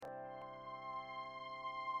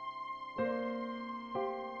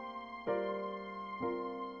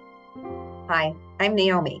Hi, I'm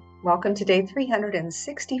Naomi. Welcome to day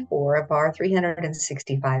 364 of our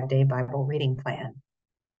 365-day Bible reading plan.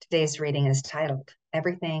 Today's reading is titled,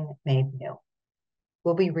 Everything Made New.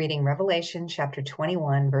 We'll be reading Revelation chapter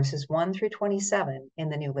 21, verses 1 through 27 in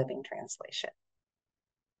the New Living Translation.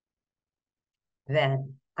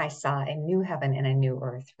 Then I saw a new heaven and a new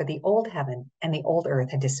earth, for the old heaven and the old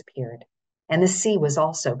earth had disappeared, and the sea was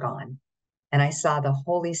also gone. And I saw the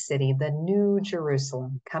holy city, the new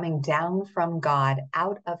Jerusalem, coming down from God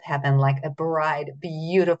out of heaven like a bride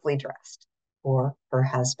beautifully dressed for her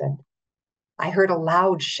husband. I heard a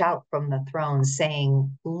loud shout from the throne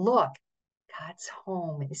saying, "Look, God's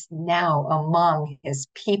home is now among his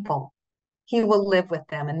people. He will live with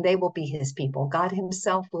them and they will be his people. God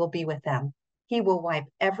himself will be with them. He will wipe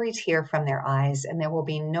every tear from their eyes, and there will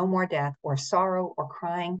be no more death or sorrow or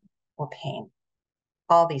crying or pain.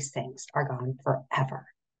 All these things are gone forever."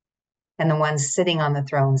 And the one sitting on the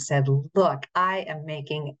throne said, "Look, I am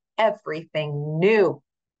making everything new."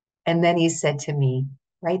 And then he said to me,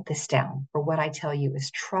 "Write this down, for what I tell you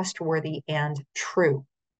is trustworthy and true."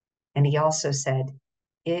 And he also said,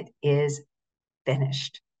 "It is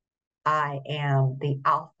finished. I am the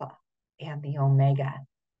Alpha and the Omega,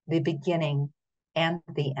 the beginning and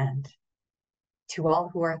the end. To all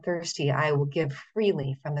who are thirsty, I will give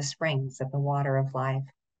freely from the springs of the water of life.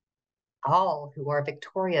 All who are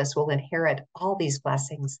victorious will inherit all these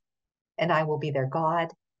blessings, and I will be their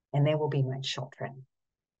God, and they will be my children.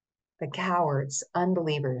 The cowards,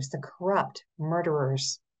 unbelievers, the corrupt,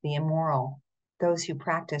 murderers, the immoral, those who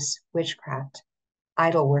practice witchcraft,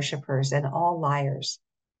 idol worshippers, and all liars,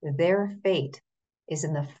 their fate is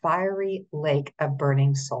in the fiery lake of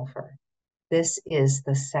burning sulfur. This is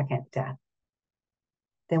the second death."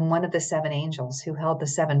 Then one of the seven angels who held the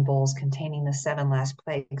seven bowls containing the seven last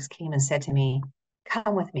plagues came and said to me,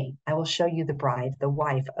 "Come with me, I will show you the bride, the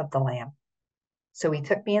wife of the Lamb." So he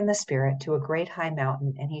took me in the spirit to a great high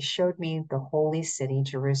mountain, and he showed me the holy city,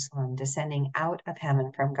 Jerusalem, descending out of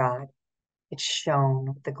heaven from God. It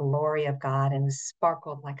shone with the glory of God and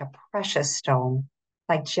sparkled like a precious stone,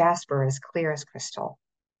 like jasper, as clear as crystal.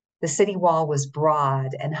 The city wall was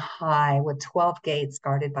broad and high, with 12 gates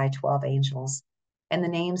guarded by 12 angels. And the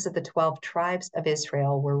names of the 12 tribes of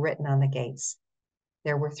Israel were written on the gates.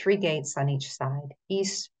 There were 3 gates on each side,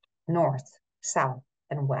 east, north, south,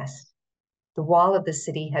 and west. The wall of the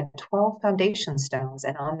city had 12 foundation stones,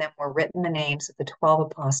 and on them were written the names of the 12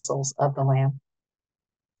 apostles of the Lamb.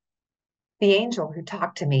 The angel who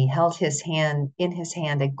talked to me held in his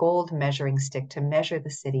hand a gold measuring stick to measure the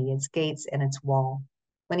city, its gates, and its wall.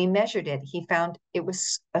 When he measured it, he found it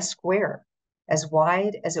was a square, as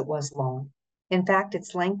wide as it was long. In fact,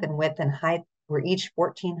 its length and width and height were each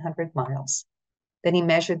 1,400 miles. Then he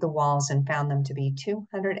measured the walls and found them to be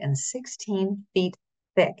 216 feet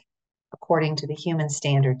thick, according to the human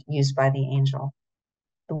standard used by the angel.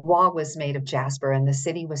 The wall was made of jasper, and the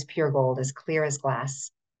city was pure gold, as clear as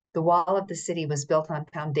glass. The wall of the city was built on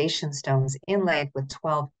foundation stones inlaid with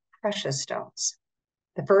 12 precious stones.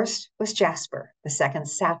 The first was jasper, the second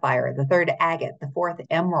sapphire, the third agate, the fourth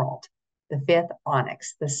emerald, the fifth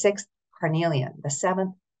onyx, the sixth carnelian, the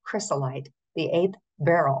seventh chrysolite, the eighth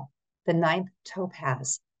beryl, the ninth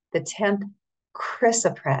topaz, the 10th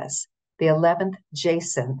chrysoprase, the 11th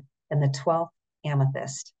jacinth, and the 12th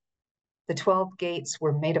amethyst. The 12 gates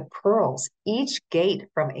were made of pearls, each gate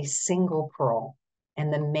from a single pearl,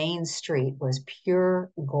 and the main street was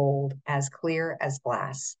pure gold, as clear as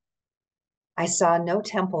glass. I saw no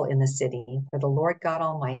temple in the city, for the Lord God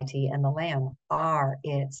Almighty and the Lamb are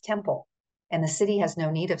its temple. And the city has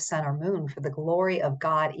no need of sun or moon, for the glory of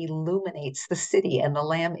God illuminates the city, and the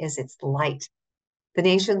Lamb is its light. The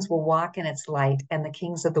nations will walk in its light, and the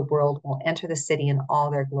kings of the world will enter the city in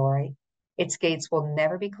all their glory. Its gates will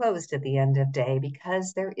never be closed at the end of day,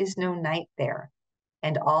 because there is no night there.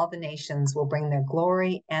 And all the nations will bring their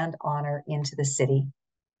glory and honor into the city.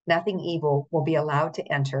 Nothing evil will be allowed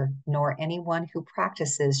to enter, nor anyone who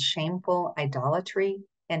practices shameful idolatry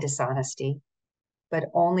and dishonesty, but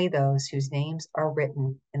only those whose names are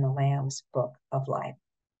written in the Lamb's book of life.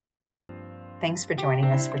 Thanks for joining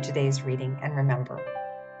us for today's reading, and remember,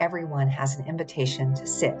 everyone has an invitation to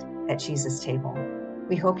sit at Jesus' table.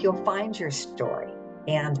 We hope you'll find your story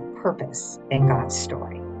and purpose in God's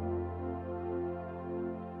story.